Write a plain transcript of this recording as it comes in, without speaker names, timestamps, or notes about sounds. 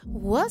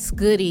What's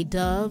goody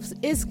doves?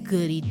 It's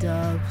Goody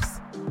Doves.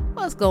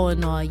 What's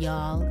going on,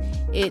 y'all?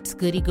 It's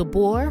Goody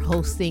Gabor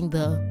hosting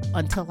the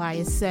Until I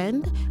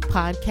Ascend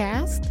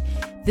podcast.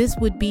 This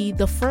would be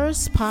the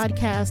first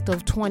podcast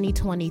of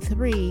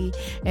 2023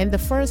 and the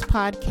first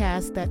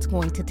podcast that's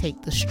going to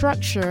take the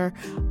structure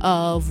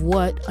of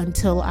what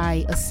Until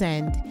I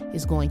Ascend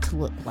is going to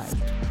look like.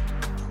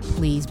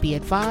 Please be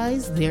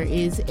advised, there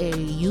is a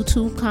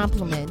YouTube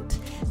complement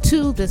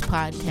to this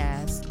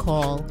podcast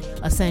called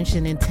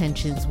Ascension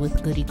Intentions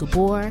with Goody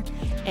Gabor,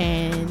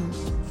 and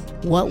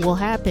what will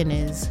happen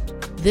is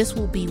this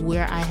will be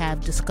where I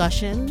have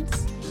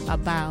discussions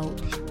about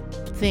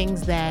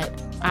things that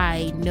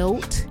I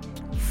note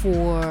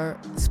for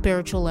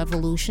spiritual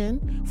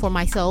evolution for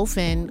myself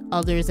and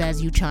others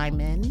as you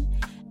chime in.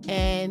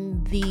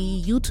 And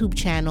the YouTube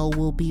channel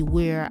will be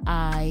where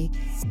I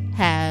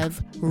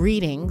have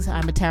readings.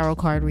 I'm a tarot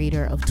card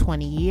reader of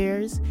 20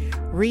 years.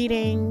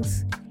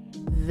 Readings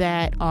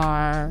that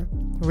are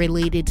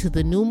related to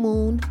the new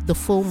moon, the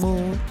full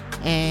moon,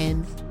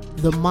 and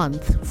the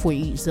month for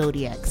each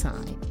zodiac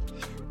sign.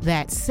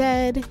 That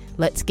said,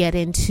 let's get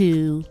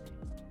into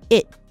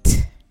it.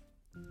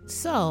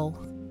 So,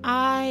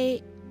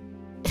 I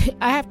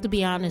have to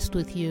be honest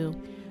with you.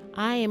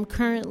 I am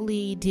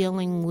currently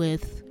dealing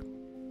with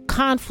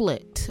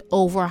conflict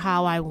over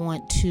how I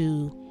want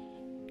to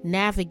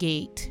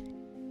navigate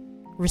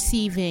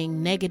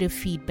receiving negative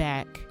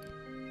feedback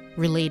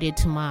related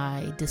to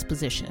my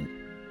disposition.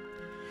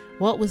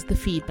 What was the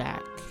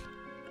feedback?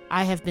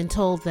 I have been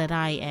told that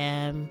I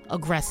am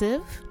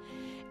aggressive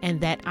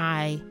and that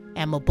I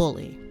am a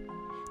bully.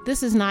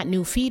 This is not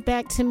new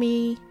feedback to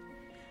me.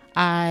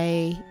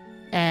 I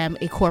am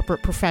a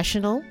corporate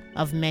professional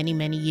of many,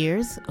 many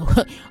years,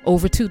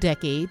 over 2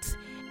 decades,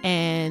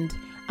 and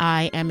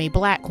I am a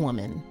Black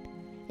woman.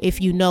 If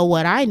you know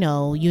what I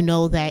know, you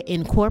know that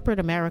in corporate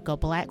America,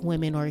 Black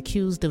women are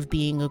accused of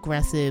being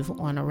aggressive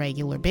on a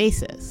regular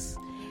basis.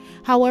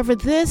 However,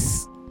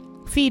 this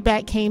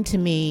feedback came to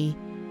me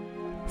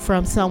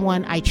from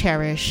someone I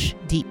cherish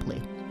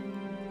deeply.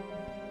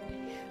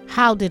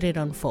 How did it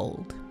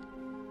unfold?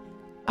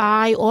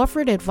 I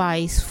offered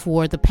advice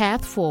for the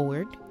path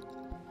forward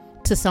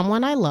to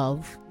someone I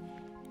love,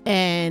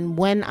 and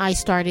when I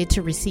started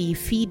to receive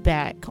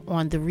feedback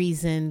on the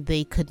reason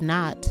they could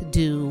not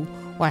do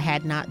or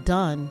had not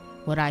done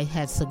what I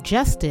had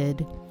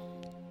suggested,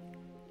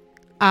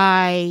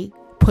 I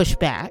pushed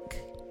back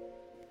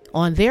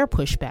on their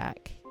pushback.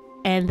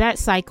 And that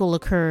cycle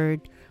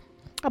occurred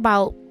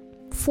about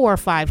 4 or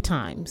 5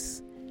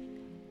 times.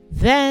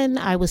 Then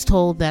I was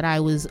told that I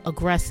was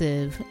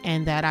aggressive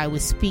and that I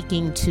was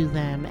speaking to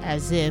them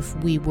as if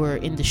we were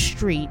in the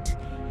street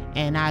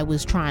and I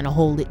was trying to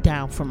hold it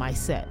down for my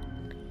set.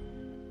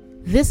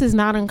 This is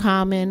not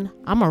uncommon.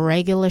 I'm a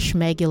regular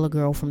schmegular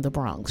girl from the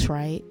Bronx,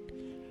 right?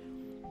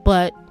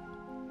 But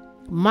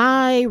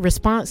my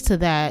response to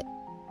that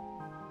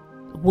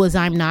was,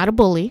 I'm not a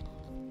bully.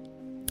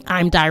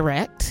 I'm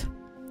direct.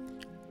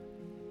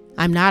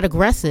 I'm not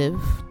aggressive.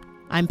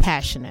 I'm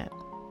passionate.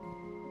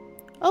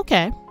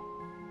 Okay.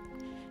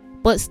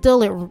 But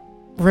still it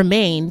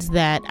remains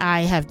that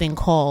I have been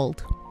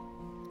called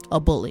a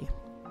bully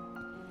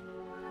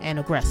and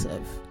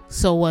aggressive.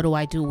 So what do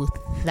I do with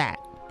that?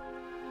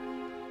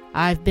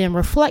 I've been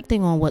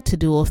reflecting on what to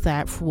do with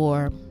that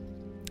for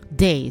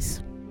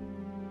days.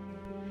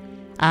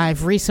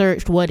 I've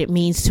researched what it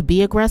means to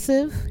be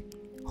aggressive.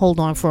 Hold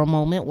on for a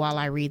moment while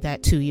I read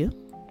that to you.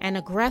 An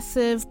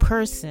aggressive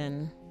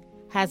person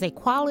has a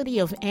quality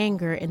of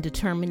anger and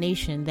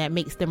determination that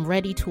makes them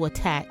ready to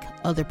attack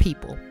other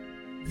people.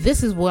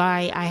 This is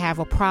why I have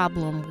a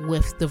problem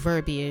with the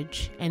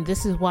verbiage, and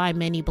this is why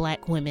many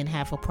Black women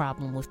have a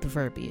problem with the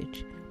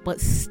verbiage.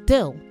 But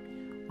still,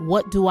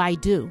 what do I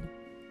do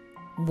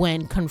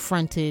when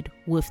confronted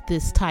with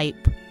this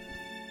type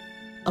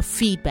of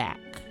feedback?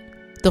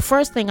 The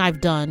first thing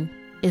I've done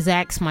is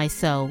ask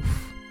myself,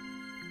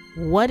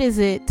 what is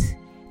it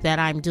that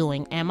I'm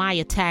doing? Am I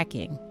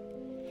attacking?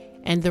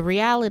 And the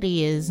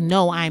reality is,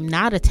 no, I'm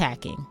not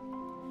attacking.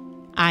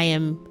 I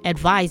am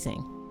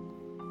advising.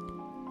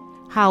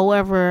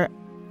 However,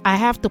 I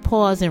have to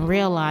pause and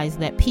realize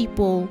that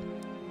people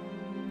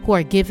who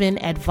are given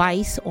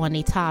advice on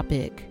a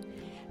topic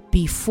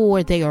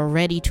before they are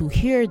ready to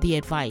hear the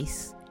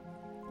advice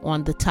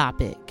on the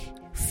topic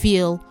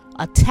feel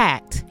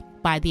attacked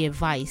by the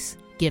advice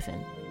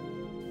given.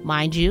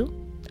 Mind you,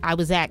 I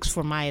was asked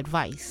for my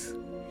advice.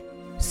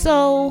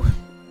 So,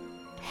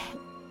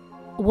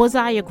 was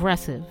I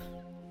aggressive?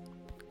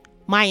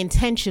 My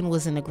intention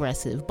wasn't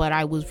aggressive, but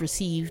I was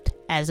received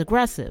as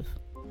aggressive.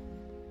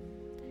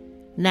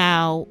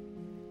 Now,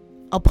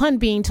 upon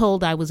being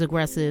told I was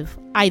aggressive,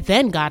 I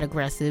then got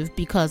aggressive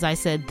because I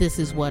said this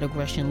is what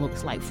aggression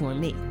looks like for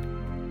me.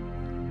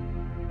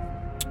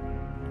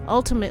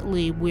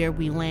 Ultimately, where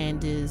we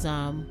land is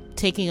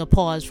taking a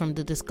pause from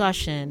the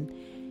discussion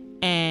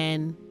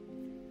and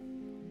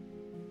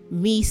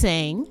me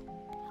saying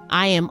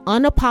I am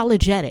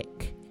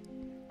unapologetic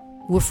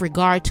with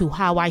regard to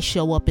how I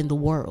show up in the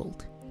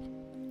world,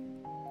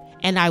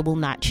 and I will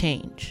not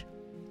change.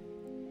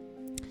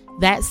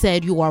 That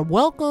said, you are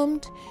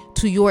welcomed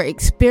to your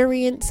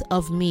experience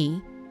of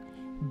me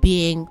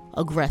being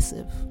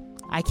aggressive.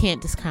 I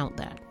can't discount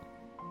that.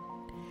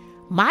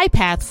 My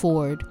path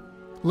forward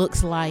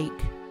looks like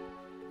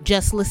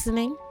just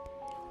listening,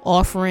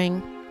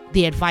 offering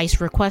the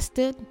advice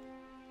requested,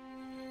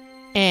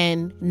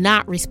 and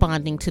not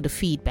responding to the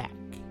feedback.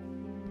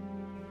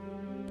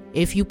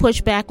 If you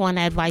push back on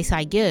the advice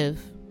I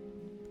give,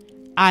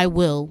 I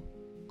will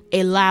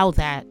allow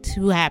that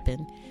to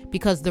happen,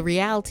 because the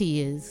reality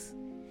is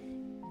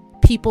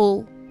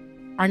people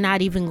are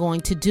not even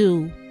going to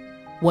do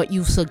what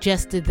you've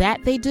suggested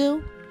that they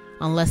do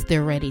unless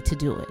they're ready to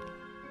do it.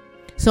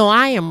 So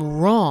I am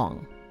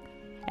wrong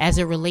as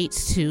it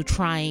relates to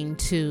trying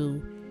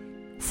to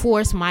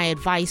force my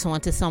advice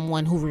onto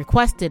someone who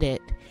requested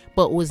it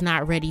but was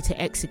not ready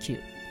to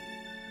execute.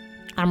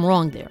 I'm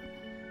wrong there.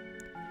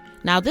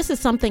 Now, this is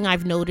something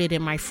I've noted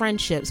in my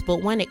friendships,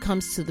 but when it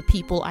comes to the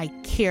people I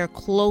care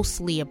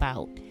closely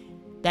about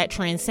that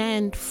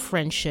transcend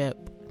friendship,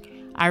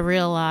 I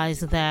realize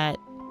that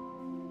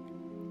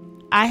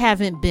I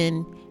haven't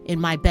been in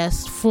my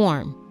best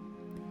form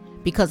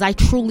because I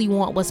truly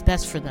want what's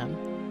best for them.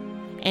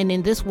 And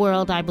in this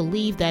world, I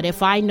believe that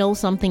if I know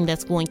something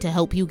that's going to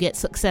help you get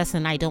success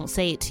and I don't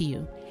say it to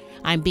you,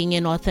 I'm being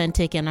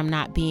inauthentic and I'm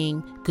not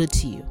being good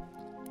to you.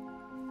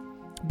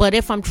 But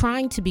if I'm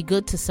trying to be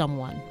good to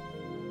someone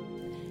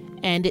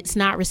and it's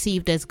not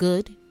received as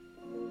good,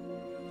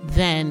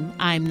 then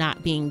I'm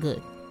not being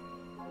good.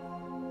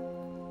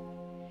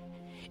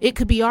 It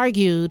could be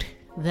argued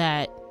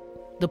that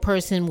the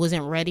person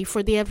wasn't ready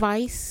for the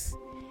advice.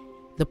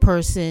 The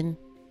person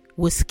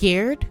was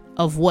scared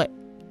of what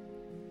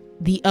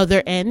the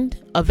other end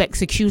of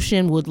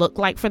execution would look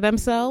like for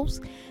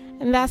themselves,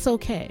 and that's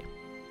okay.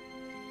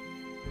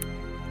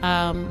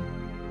 I'm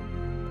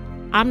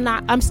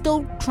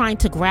still trying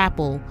to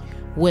grapple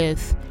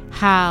with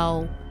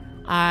how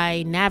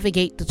I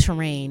navigate the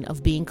terrain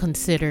of being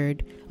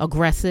considered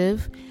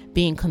aggressive,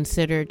 being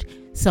considered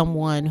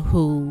someone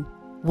who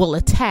will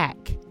attack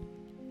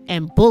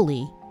and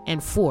bully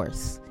and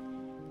force,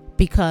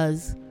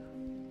 because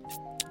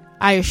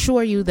I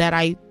assure you that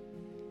I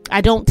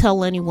don't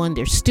tell anyone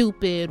they're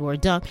stupid or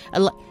dumb.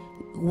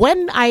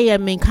 When I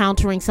am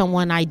encountering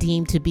someone I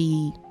deem to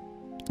be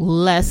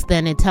less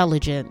than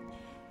intelligent,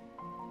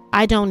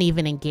 I don't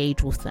even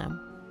engage with them.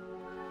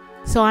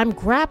 So I'm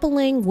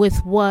grappling with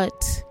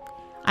what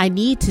I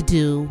need to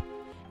do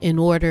in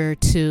order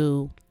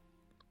to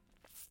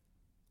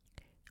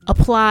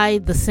apply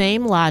the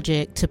same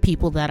logic to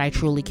people that I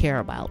truly care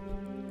about.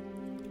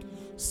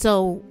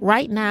 So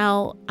right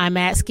now, I'm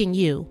asking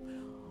you,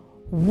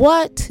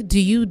 what do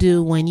you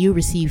do when you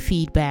receive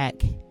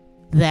feedback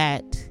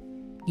that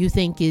you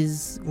think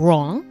is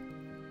wrong,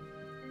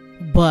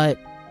 but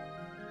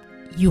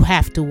you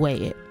have to weigh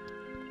it?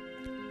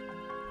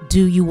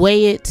 Do you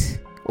weigh it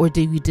or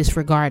do you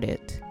disregard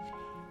it?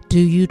 Do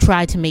you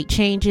try to make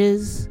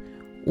changes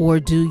or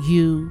do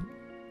you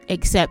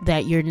accept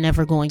that you're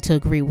never going to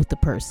agree with the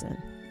person?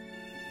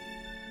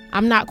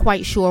 I'm not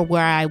quite sure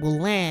where I will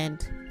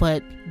land,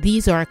 but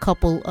these are a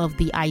couple of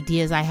the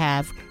ideas I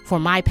have for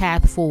my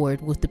path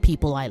forward with the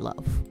people I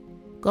love.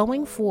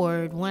 Going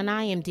forward, when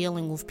I am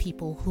dealing with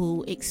people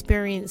who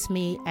experience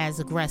me as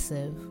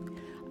aggressive,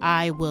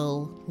 I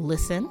will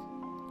listen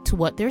to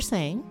what they're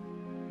saying,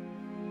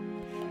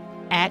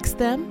 ask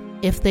them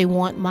if they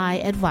want my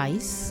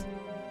advice,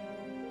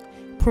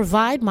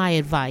 provide my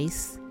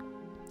advice,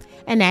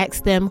 and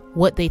ask them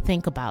what they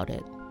think about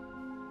it.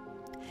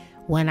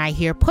 When I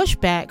hear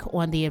pushback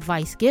on the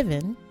advice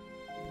given,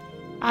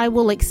 I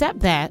will accept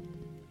that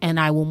and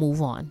I will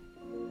move on.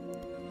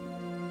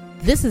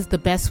 This is the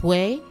best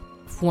way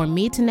for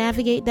me to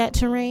navigate that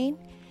terrain,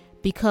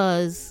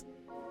 because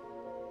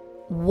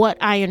what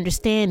I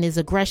understand is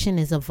aggression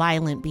is a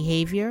violent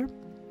behavior,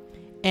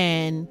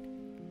 and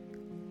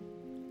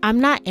I'm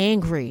not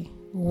angry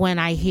when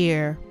I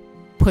hear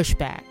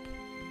pushback.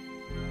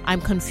 I'm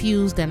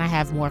confused and I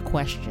have more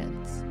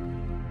questions.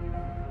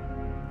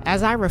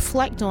 As I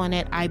reflect on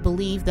it, I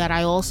believe that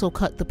I also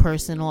cut the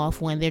person off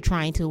when they're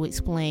trying to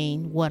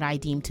explain what I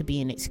deem to be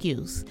an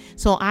excuse.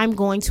 So I'm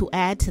going to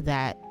add to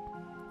that,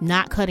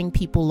 not cutting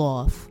people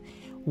off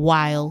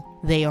while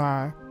they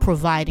are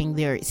providing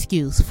their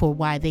excuse for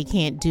why they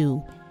can't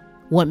do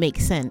what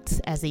makes sense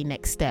as a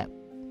next step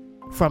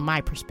from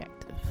my perspective.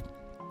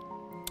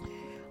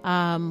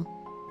 I'm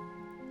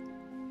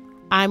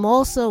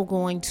also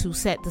going to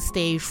set the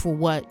stage for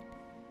what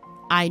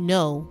I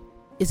know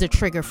is a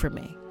trigger for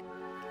me.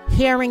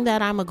 Hearing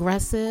that I'm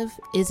aggressive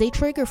is a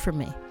trigger for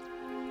me,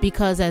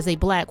 because as a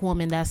Black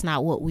woman, that's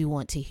not what we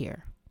want to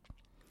hear.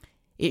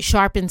 It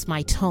sharpens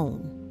my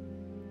tone,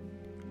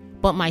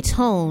 but my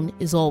tone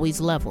is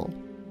always level,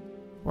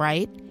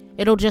 right?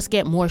 It'll just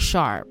get more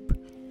sharp.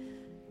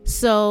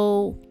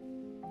 So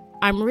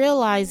I'm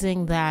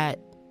realizing that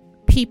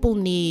people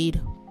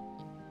need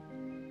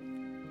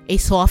a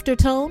softer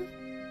tone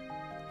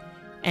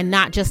and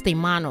not just a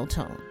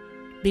monotone.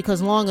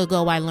 Because long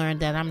ago I learned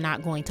that I'm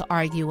not going to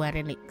argue at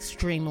an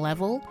extreme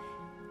level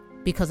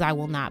because I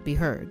will not be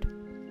heard.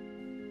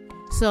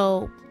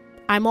 So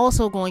I'm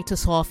also going to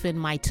soften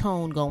my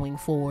tone going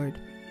forward,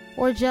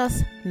 or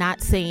just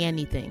not say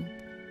anything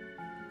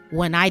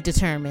when I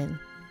determine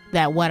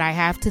that what I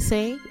have to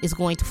say is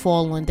going to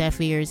fall on deaf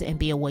ears and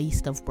be a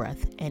waste of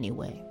breath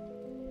anyway.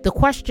 The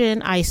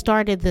question I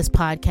started this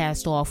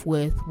podcast off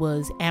with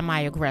was, am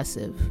I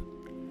aggressive?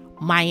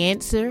 My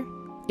answer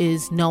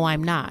is no,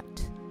 I'm not,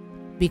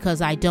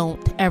 because I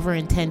don't ever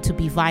intend to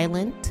be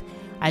violent.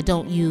 I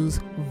don't use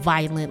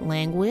violent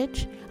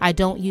language. I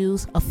don't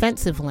use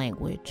offensive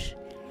language.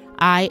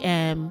 I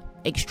am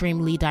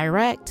extremely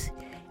direct,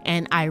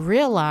 and I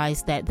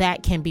realize that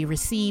that can be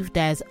received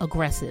as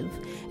aggressive,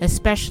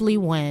 especially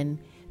when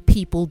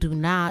people do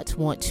not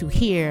want to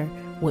hear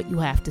what you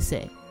have to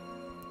say.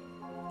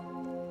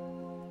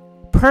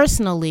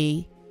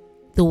 Personally,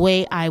 the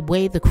way I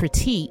weigh the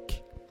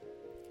critique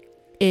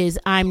is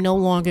I'm no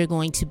longer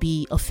going to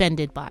be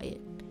offended by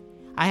it.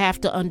 I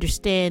have to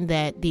understand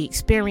that the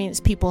experience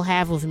people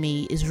have of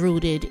me is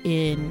rooted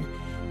in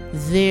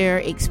their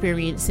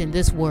experience in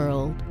this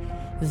world,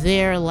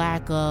 their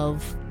lack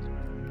of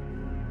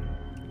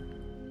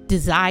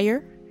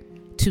desire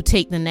to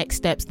take the next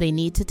steps they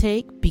need to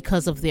take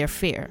because of their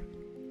fear.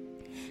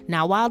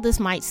 Now, while this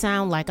might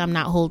sound like I'm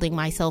not holding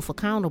myself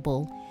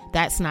accountable,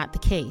 that's not the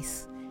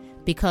case,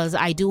 because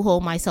I do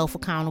hold myself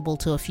accountable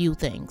to a few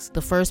things.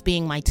 The first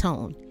being my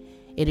tone.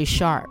 It is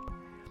sharp.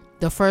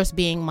 The first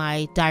being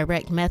my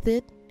direct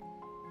method.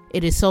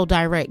 It is so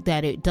direct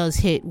that it does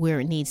hit where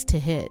it needs to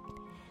hit.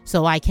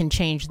 So I can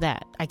change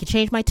that. I can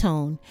change my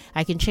tone.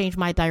 I can change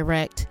my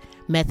direct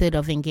method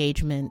of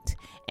engagement.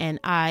 And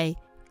I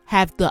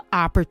have the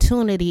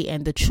opportunity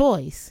and the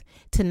choice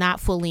to not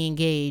fully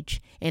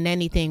engage in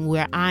anything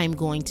where I'm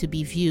going to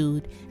be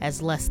viewed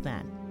as less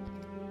than.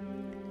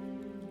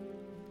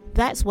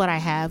 That's what I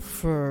have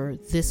for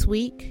this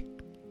week.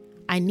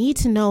 I need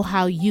to know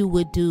how you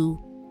would do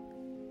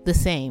the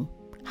same.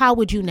 How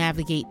would you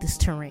navigate this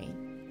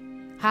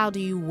terrain? How do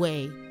you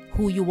weigh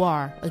who you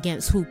are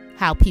against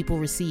how people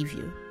receive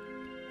you?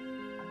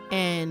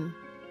 And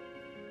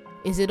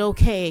is it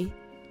okay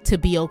to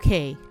be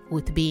okay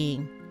with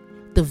being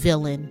the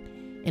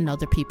villain in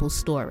other people's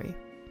story?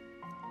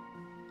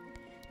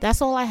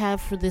 That's all I have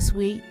for this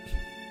week.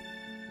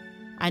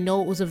 I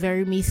know it was a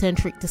very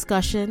me-centric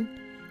discussion,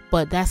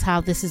 but that's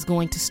how this is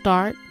going to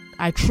start.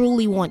 I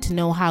truly want to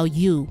know how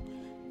you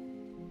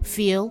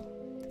feel,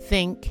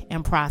 think,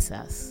 and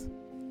process.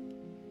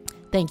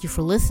 Thank you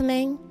for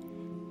listening,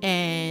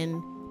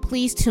 and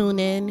please tune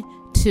in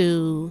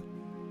to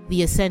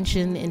the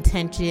Ascension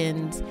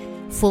Intentions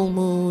Full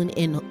Moon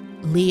in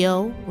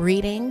Leo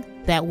reading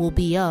that will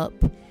be up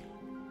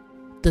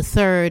the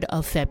 3rd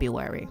of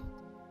February.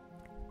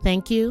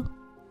 Thank you.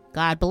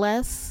 God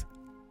bless.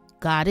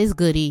 God is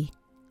goody.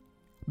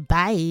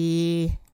 Bye.